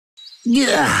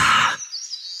Yeah.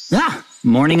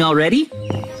 Morning already?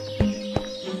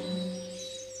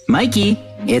 Mikey,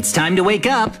 it's time to wake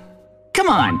up. Come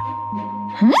on.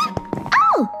 Huh?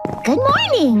 Oh, good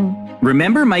morning.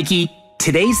 Remember, Mikey,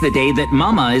 today's the day that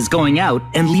Mama is going out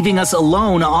and leaving us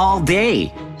alone all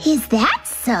day. Is that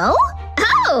so?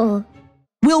 Oh.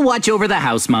 We'll watch over the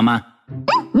house, Mama.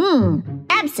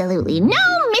 Absolutely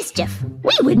no mischief.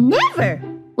 We would never.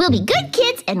 We'll be good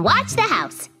kids and watch the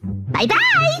house.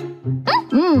 Bye-bye.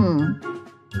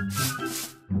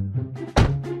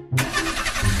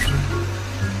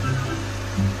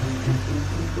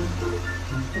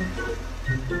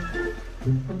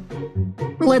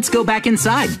 Let's go back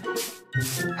inside.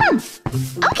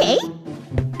 Okay.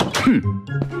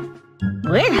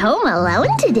 We're home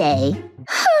alone today.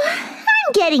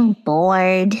 I'm getting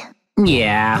bored.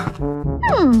 Yeah.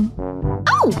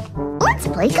 Oh, let's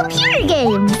play computer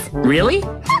games. Really?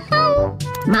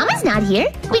 Mama's not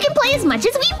here. We can play as much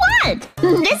as we want.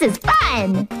 This is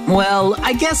fun. Well,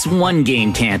 I guess one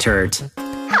game can't hurt.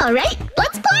 All right,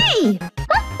 let's play.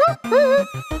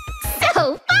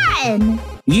 So fun.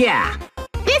 Yeah.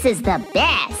 This is the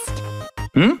best.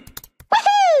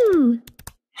 Woohoo!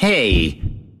 Hey,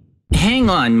 hang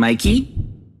on, Mikey.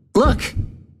 Look.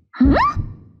 Huh?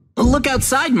 Look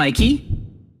outside, Mikey.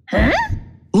 Huh?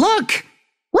 Look!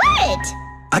 What?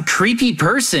 A creepy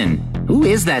person. Who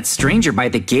is that stranger by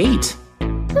the gate?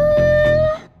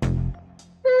 I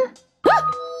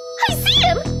see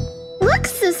him.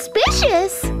 Looks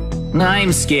suspicious.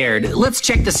 I'm scared. Let's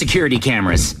check the security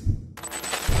cameras.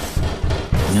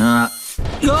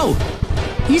 Oh!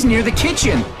 He's near the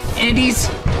kitchen, and he's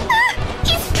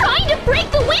trying to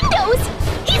break the windows.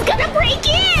 He's gonna break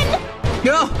in.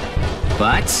 Oh!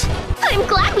 But I'm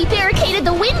glad we barricaded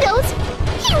the windows.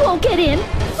 He won't get in,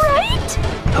 right?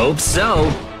 Hope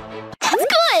so. That's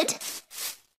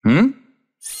good.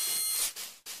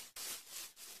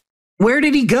 Where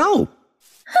did he go?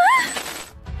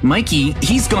 Mikey,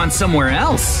 he's gone somewhere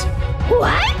else.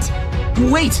 What?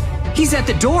 Wait, he's at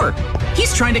the door.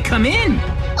 He's trying to come in.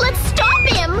 Let's stop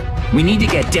him. We need to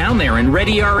get down there and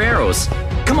ready our arrows.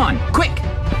 Come on, quick.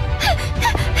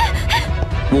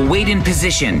 We'll wait in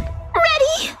position.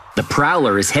 Ready. The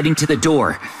prowler is heading to the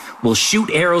door. We'll shoot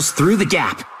arrows through the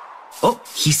gap. Oh,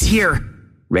 he's here.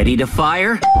 Ready to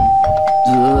fire?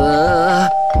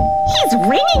 He's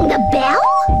ringing the bell?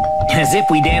 As if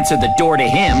we'd answer the door to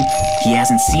him. He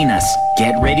hasn't seen us.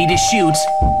 Get ready to shoot.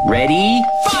 Ready,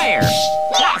 fire!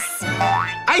 Yes!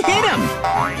 I hit him!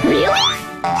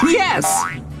 Really? Yes!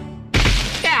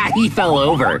 Ah, he fell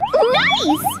over.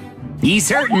 Nice! He's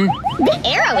hurting. The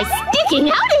arrow is sticking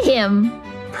out of him.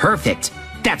 Perfect.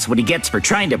 That's what he gets for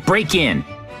trying to break in.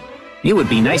 It would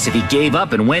be nice if he gave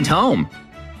up and went home.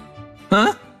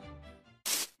 Huh?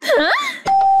 Huh?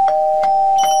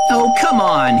 Oh, come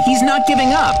on. He's not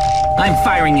giving up. I'm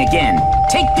firing again.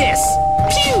 Take this.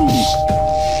 Pew!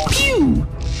 Pew!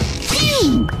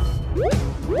 Pew!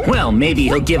 Well, maybe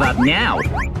he'll give up now.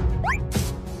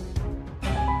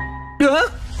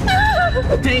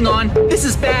 Hang on. This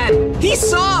is bad. He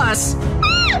saw us.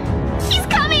 He's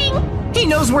coming. He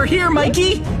knows we're here,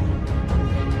 Mikey.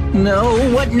 No,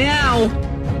 what now?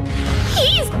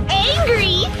 He's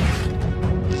angry.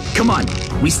 Come on.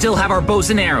 We still have our bows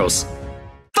and arrows.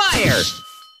 Fire!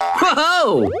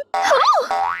 Whoa! Oh!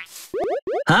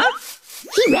 Huh?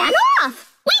 He ran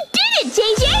off! We did it,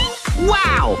 JJ!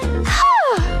 Wow!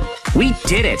 We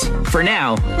did it! For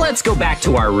now, let's go back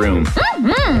to our room.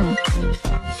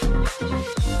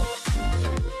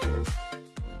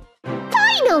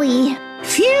 Finally!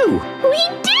 Phew! We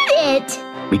did it!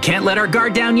 We can't let our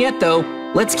guard down yet, though.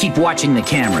 Let's keep watching the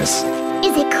cameras.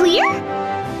 Is it clear?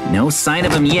 No sign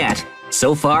of him yet.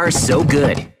 So far, so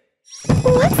good.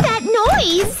 What's that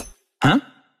noise? Huh?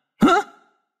 Huh?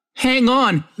 Hang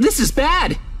on, this is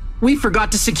bad. We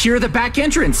forgot to secure the back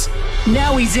entrance.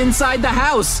 Now he's inside the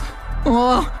house.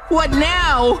 Oh, what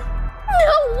now?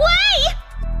 No way!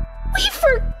 We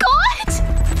forgot!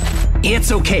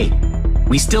 It's okay.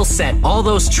 We still set all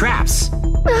those traps.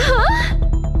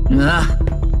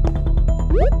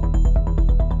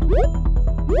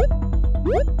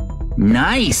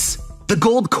 Nice! The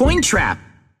gold coin trap.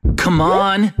 Come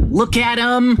on, look at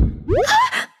him.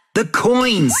 The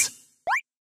coins.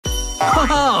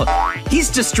 Oh, he's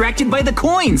distracted by the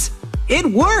coins. It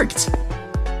worked.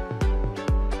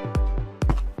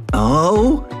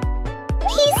 Oh.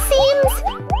 He seems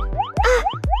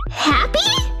happy?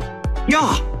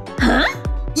 Oh. Huh?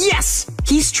 Yes,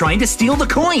 he's trying to steal the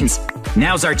coins.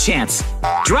 Now's our chance.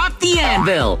 Drop the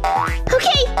anvil.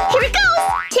 Okay, here it goes.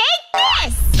 Take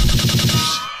this.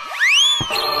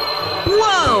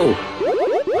 Whoa!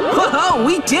 Whoa,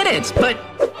 we did it, but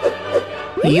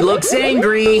he looks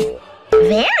angry.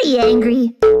 Very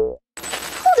angry. Hold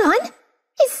on.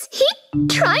 Is he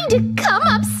trying to come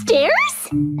upstairs?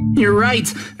 You're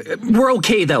right. We're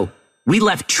okay, though. We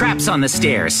left traps on the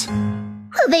stairs.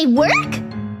 Will they work?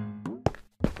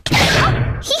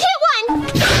 Oh, he hit one! A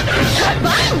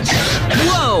bunch!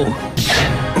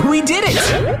 Whoa! We did it!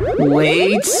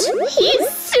 Wait. He's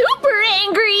super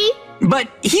angry! But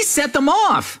he set them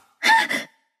off!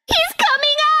 He's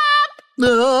coming up!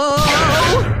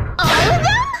 Oh! All of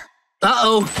them?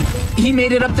 Uh-oh. He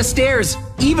made it up the stairs,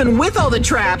 even with all the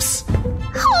traps.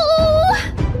 Oh!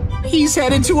 He's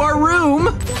headed to our room.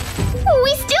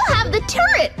 We still have the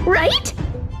turret, right?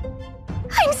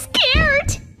 I'm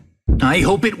scared! I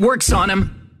hope it works on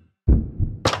him.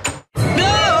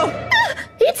 No!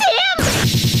 It's him!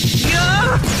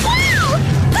 Yeah! Wow!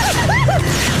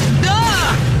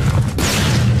 Ah!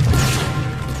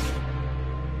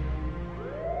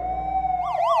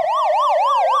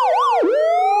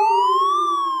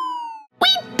 We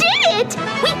did it!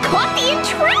 We caught the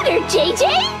intruder, JJ!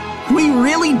 We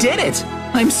really did it!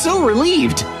 I'm so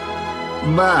relieved.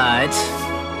 But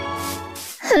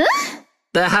Huh?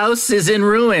 the house is in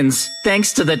ruins,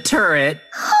 thanks to the turret.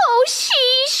 Oh,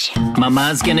 sheesh!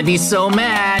 Mama's gonna be so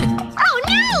mad. Oh,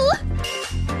 no!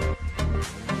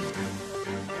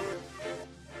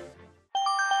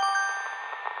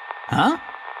 Huh?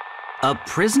 A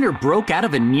prisoner broke out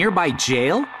of a nearby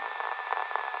jail?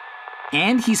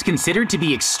 And he's considered to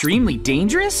be extremely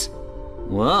dangerous?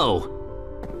 Whoa.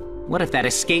 What if that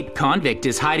escaped convict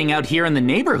is hiding out here in the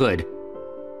neighborhood?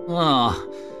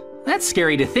 Oh, that's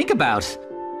scary to think about.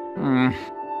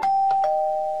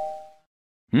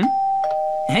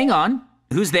 Hang on.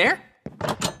 Who's there?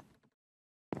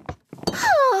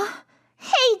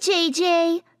 Hey,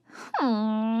 JJ.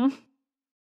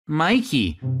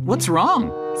 Mikey, what's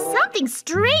wrong? Something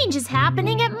strange is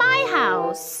happening at my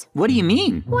house. What do you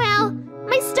mean? Well,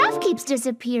 my stuff keeps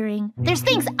disappearing. There's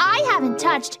things I haven't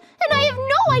touched, and I have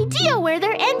no idea where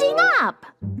they're ending up.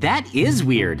 That is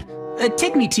weird.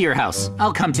 Take me to your house.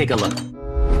 I'll come take a look.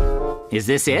 Is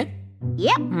this it?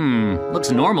 Yep,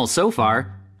 Looks normal so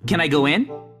far. Can I go in?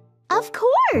 of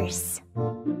course.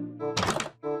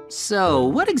 So,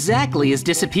 what exactly is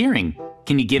disappearing?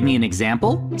 Can you give me an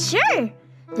example? Sure.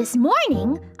 This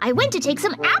morning, I went to take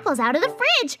some apples out of the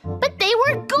fridge, but they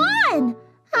were gone.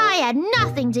 I had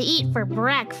nothing to eat for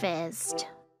breakfast.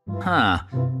 Huh.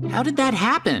 How did that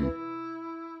happen?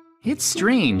 It's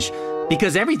strange,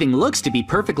 because everything looks to be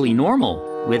perfectly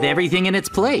normal, with everything in its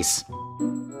place.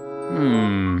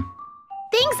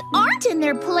 Things aren't in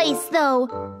their place, though.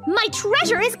 My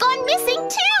treasure has gone missing,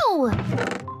 too.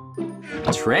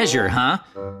 Treasure, huh?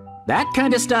 That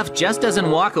kind of stuff just doesn't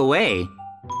walk away.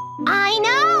 I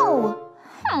know.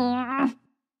 Oh!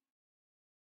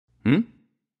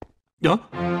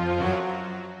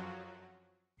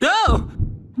 Oh!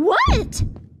 What?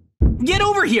 Get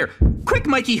over here! Quick,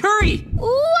 Mikey, hurry!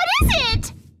 What is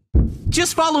it?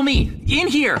 Just follow me! In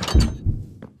here!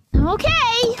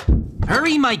 Okay,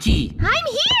 Hurry, Mikey! I'm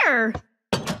here.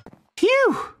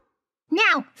 Phew!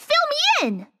 Now, fill me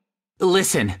in.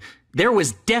 Listen, there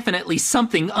was definitely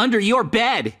something under your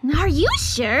bed. Are you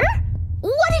sure?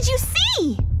 What did you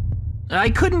see? I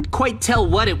couldn't quite tell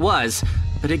what it was,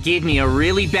 but it gave me a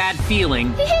really bad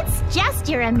feeling. It's just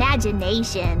your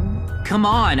imagination. Come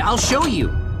on, I'll show you.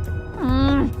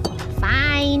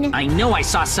 Fine. I know I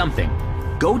saw something.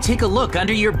 Go take a look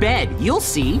under your bed. You'll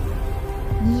see.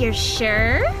 You're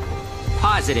sure?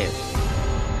 Positive.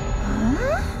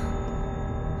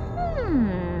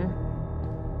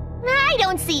 I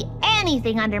don't see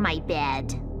anything under my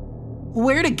bed.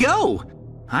 Where'd it go?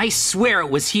 I swear it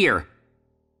was here.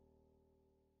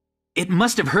 It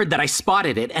must have heard that I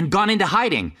spotted it and gone into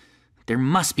hiding. There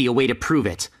must be a way to prove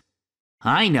it.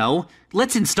 I know.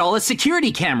 Let's install a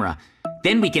security camera.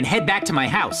 Then we can head back to my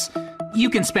house. You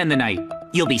can spend the night.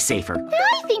 You'll be safer.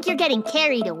 I think you're getting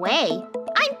carried away.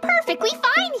 I'm perfectly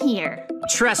fine here.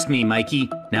 Trust me, Mikey.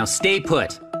 Now stay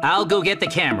put. I'll go get the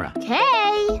camera.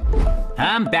 Okay.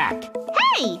 I'm back.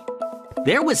 Hey!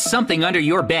 There was something under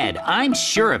your bed. I'm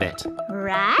sure of it.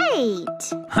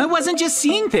 Right. I wasn't just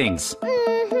seeing things.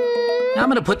 I'm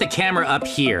gonna put the camera up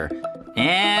here.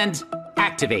 And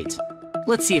activate.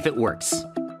 Let's see if it works.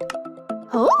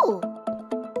 Oh,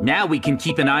 Now we can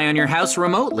keep an eye on your house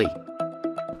remotely.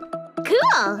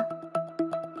 cool.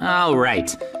 All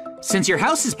right. Since your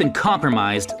house has been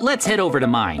compromised, let's head over to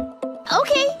mine.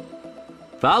 Okay.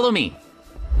 Follow me.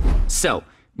 So,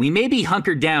 we may be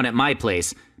hunkered down at my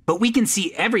place, but we can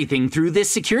see everything through this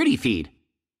security feed.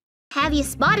 Have you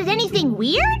spotted anything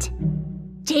weird?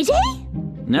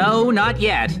 JJ? No, not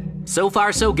yet. So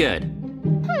far, so good.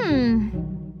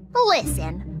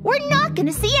 Listen, we're not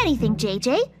gonna see anything,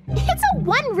 JJ. It's a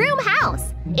one-room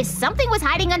house. If something was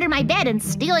hiding under my bed and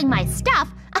stealing my stuff,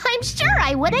 I'm sure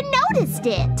I would have noticed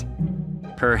it.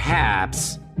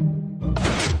 Perhaps.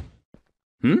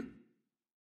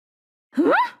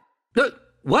 Huh?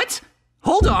 What?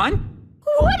 Hold on.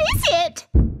 What is it?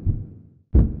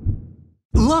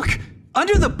 Look!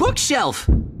 Under the bookshelf!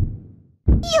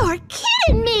 You're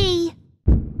kidding me!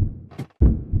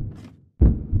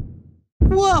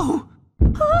 Whoa!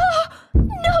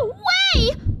 No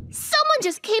way! Someone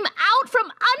just came out from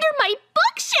under my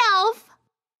bookshelf!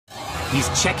 He's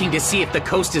checking to see if the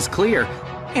coast is clear,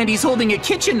 and he's holding a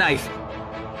kitchen knife.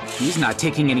 He's not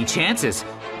taking any chances.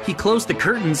 He closed the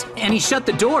curtains, and he shut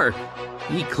the door.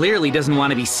 He clearly doesn't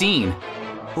want to be seen.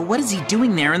 But what is he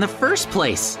doing there in the first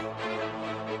place?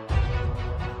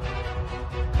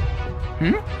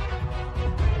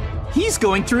 He's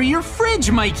going through your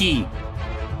fridge, Mikey!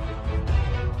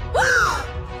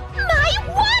 My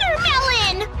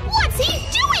watermelon! What's he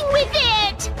doing with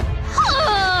it?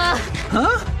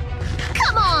 Huh?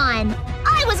 Come on!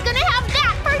 I was gonna have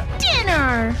that for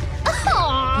dinner!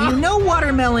 You know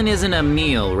watermelon isn't a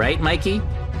meal, right, Mikey?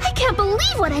 I can't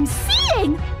believe what I'm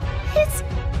seeing! It's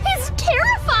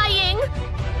terrifying!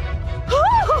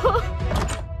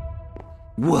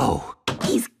 Whoa!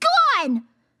 He's gone!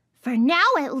 For now,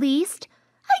 at least.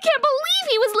 I can't believe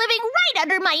he was living right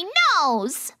under my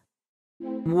nose!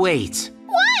 Wait.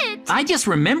 What? I just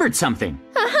remembered something.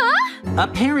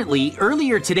 Apparently,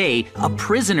 earlier today, a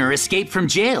prisoner escaped from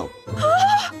jail.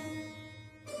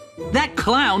 That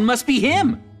clown must be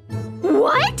him!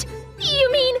 What?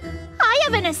 You mean I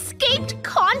have an escaped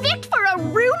convict for a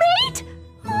roommate?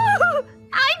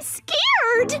 I'm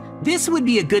scared! This would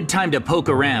be a good time to poke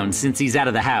around since he's out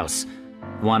of the house.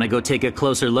 Want to go take a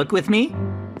closer look with me?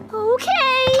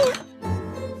 Okay.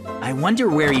 I wonder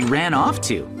where he ran off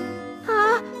to.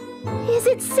 Is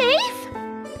it safe?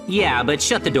 Yeah, but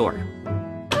shut the door.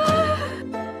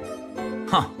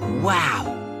 Huh,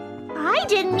 wow. I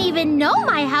didn't even know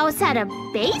my house had a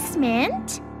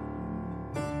basement.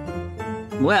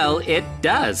 Well, it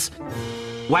does.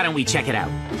 Why don't we check it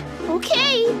out?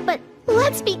 Okay, but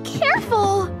let's be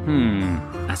careful.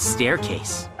 A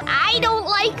staircase. I don't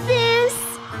like this.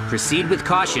 Proceed with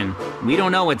caution. We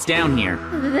don't know what's down here.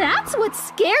 That's what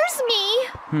scares me.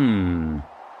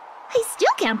 I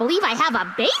still can't believe I have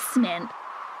a basement.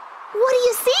 What do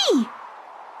you see?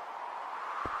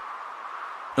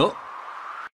 Oh.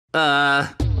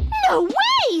 No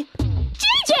way!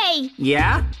 JJ!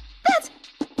 Yeah?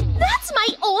 That's my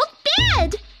old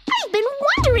bed! I've been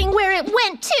wondering where it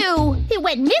went to. It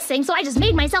went missing, so I just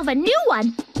made myself a new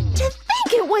one. To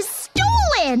think it was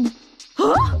stolen!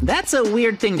 Huh? That's a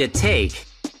weird thing to take.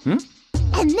 And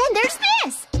then there's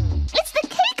this. It's the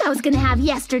cake I was gonna have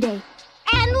yesterday.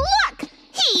 And look!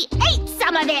 He ate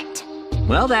some of it!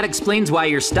 Well, that explains why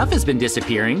your stuff has been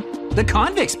disappearing. The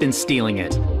convict's been stealing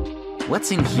it.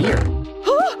 What's in here?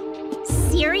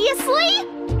 Seriously?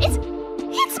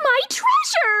 It's my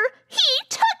treasure! He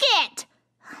took it!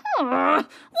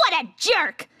 What a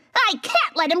jerk! I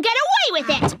can't let him get away with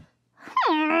it!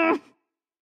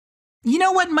 You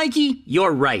know what, Mikey?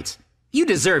 You're right. You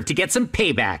deserve to get some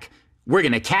payback. We're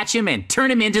gonna catch him and turn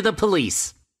him into the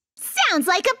police. Sounds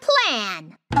like a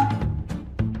plan!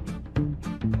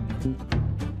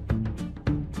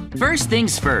 First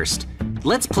things first.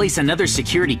 Let's place another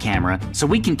security camera so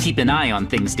we can keep an eye on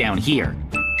things down here.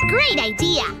 Great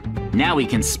idea! Now we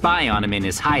can spy on him in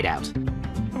his hideout.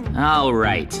 All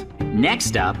right.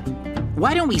 Next up,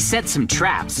 why don't we set some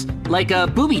traps, like a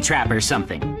booby trap or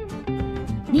something?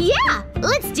 Yeah,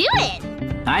 let's do it!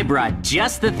 I brought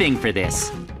just the thing for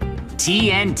this.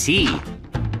 TNT.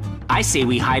 I say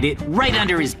we hide it right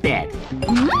under his bed.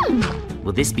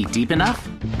 Will this be deep enough?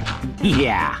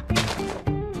 Yeah.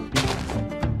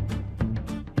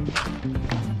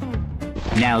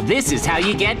 Now this is how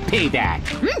you get payback.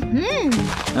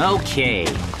 Okay.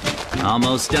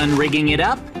 Almost done rigging it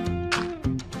up.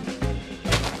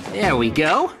 There we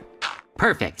go.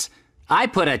 Perfect. I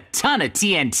put a ton of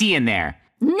TNT in there.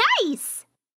 Nice!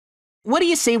 What do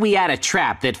you say we add a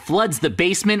trap that floods the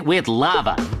basement with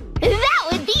lava? That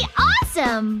would be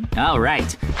awesome! All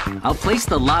right. I'll place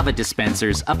the lava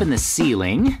dispensers up in the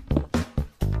ceiling.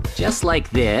 Just like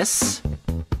this.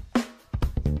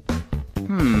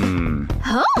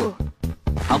 Oh!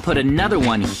 I'll put another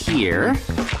one here.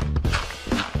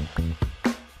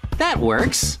 That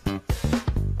works.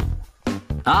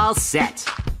 All set.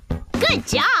 Good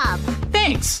job!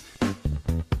 Thanks.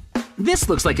 This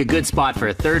looks like a good spot for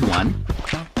a third one.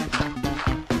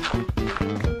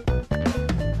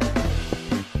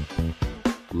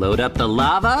 Load up the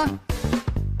lava.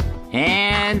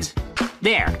 And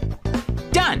there.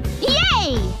 Done.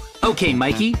 Yay! Okay,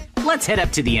 Mikey, let's head up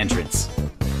to the entrance.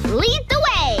 Lead the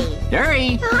way.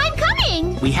 Hurry! I'm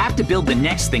coming. We have to build the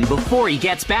next thing before he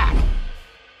gets back.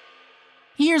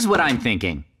 Here's what I'm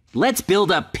thinking. Let's build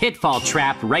a pitfall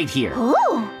trap right here.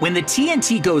 Ooh. When the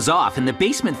TNT goes off and the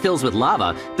basement fills with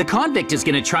lava, the convict is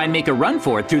gonna try and make a run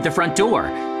for it through the front door.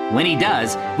 When he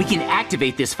does, we can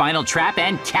activate this final trap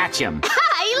and catch him.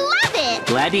 I love it.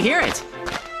 Glad to hear it.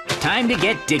 Time to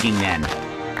get digging then.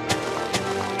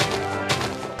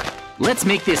 Let's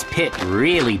make this pit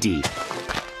really deep.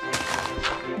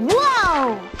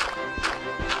 Whoa.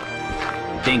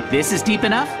 Think this is deep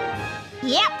enough?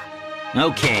 Yep.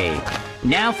 Okay,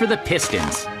 now for the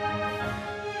pistons.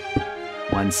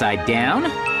 One side down,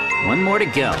 one more to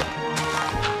go.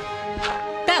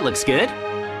 That looks good.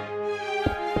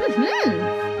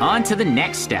 Mm-hmm. On to the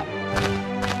next step.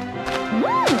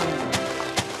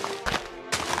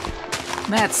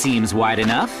 That seems wide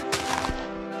enough.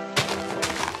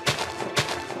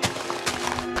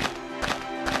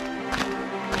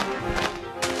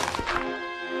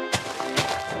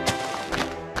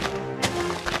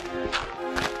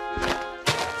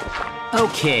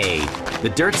 Okay, the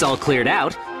dirt's all cleared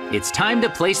out. It's time to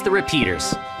place the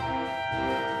repeaters.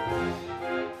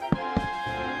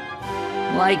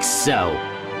 Like so.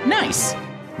 Nice.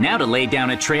 Now to lay down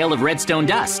a trail of redstone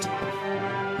dust.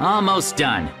 Almost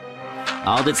done.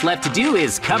 All that's left to do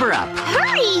is cover up.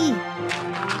 Hurry!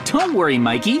 Don't worry,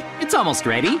 Mikey. It's almost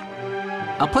ready.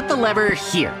 I'll put the lever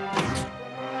here.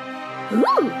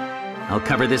 Ooh. I'll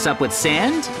cover this up with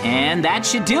sand, and that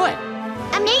should do it.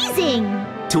 Amazing!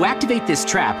 To activate this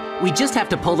trap, we just have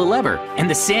to pull the lever, and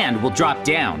the sand will drop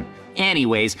down.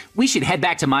 Anyways, we should head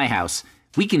back to my house.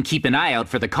 We can keep an eye out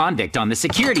for the convict on the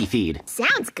security feed.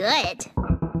 Sounds good.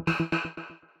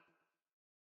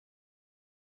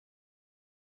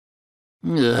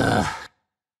 Ugh.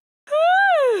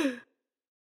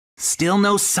 Still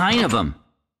no sign of him.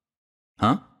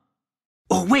 Huh?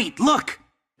 Oh, wait, look!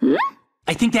 Hmm?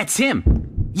 I think that's him.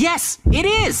 Yes, it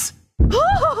is!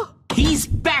 He's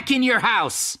back in your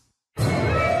house! Is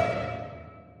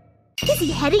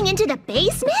he heading into the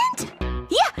basement?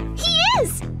 Yeah, he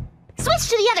is! Switch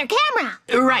to the other camera.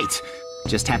 Right.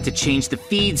 Just have to change the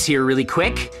feeds here really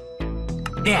quick.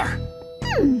 There.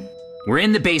 We're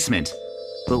in the basement.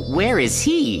 But where is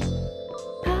he?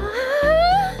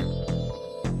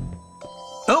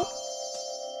 Oh!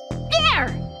 There!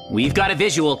 We've got a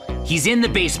visual. He's in the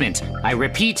basement. I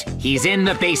repeat, he's in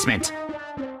the basement.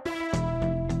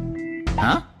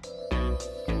 Huh?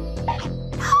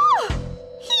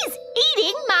 He's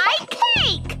eating my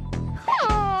cake!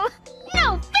 Oh,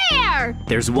 no fair!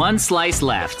 There's one slice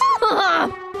left.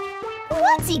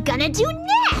 What's he gonna do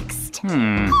next?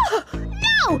 No!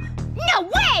 No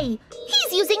way!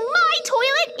 He's using my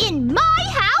toilet in my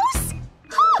house?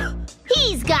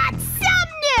 He's got some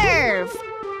nerve!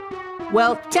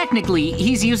 Well, technically,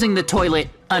 he's using the toilet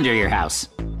under your house.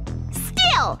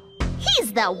 Still,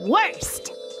 he's the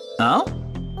worst. Oh?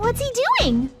 What's he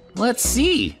doing? Let's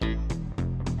see.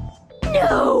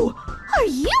 No! Are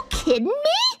you kidding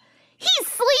me? He's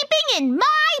sleeping in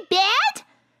my bed?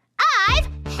 I've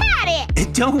had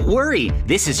it! Don't worry.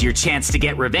 This is your chance to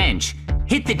get revenge.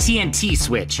 Hit the TNT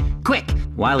switch. Quick,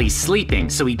 while he's sleeping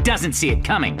so he doesn't see it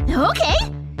coming. Okay.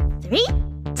 3,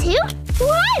 2,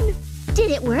 1.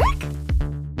 Did it work?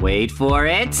 Wait for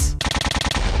it.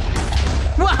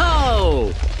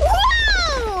 Whoa!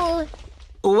 Whoa!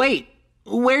 Wait,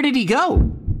 where did he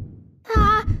go?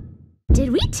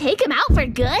 Did we take him out for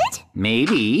good?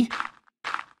 Maybe.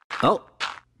 Oh,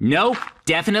 no,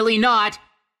 definitely not.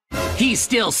 He's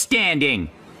still standing.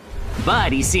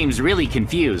 But he seems really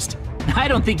confused. I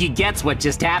don't think he gets what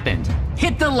just happened.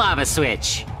 Hit the lava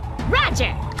switch.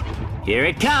 Roger. Here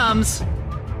it comes.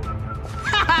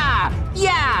 Ha-ha!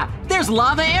 Yeah, there's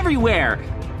lava everywhere.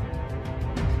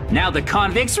 Now the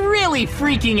convict's really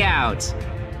freaking out.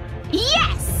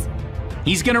 Yes!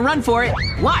 He's gonna run for it.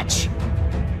 Watch.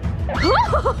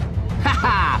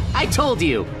 Haha, I told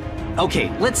you. Okay,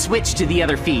 let's switch to the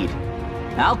other feed.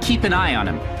 I'll keep an eye on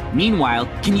him. Meanwhile,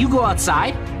 can you go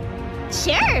outside?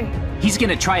 Sure. He's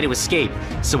gonna try to escape,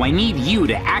 so I need you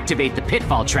to activate the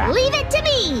pitfall trap. Leave it to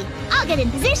me. I'll get in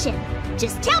position.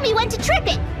 Just tell me when to trip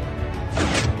it.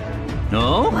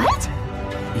 No? What?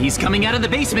 He's coming out of the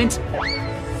basement.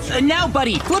 Now,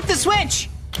 buddy, flip the switch.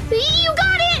 You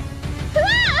got it.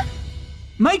 Ah!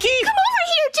 Mikey? Come over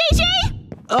here, JJ.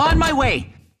 On my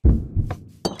way.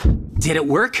 Did it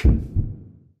work?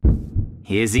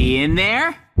 Is he in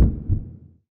there?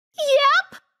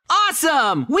 Yep.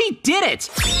 Awesome! We did it!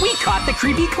 We caught the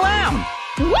creepy clown!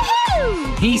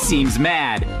 Woohoo! He seems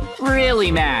mad.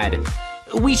 Really mad.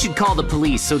 We should call the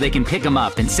police so they can pick him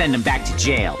up and send him back to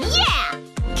jail. Yeah!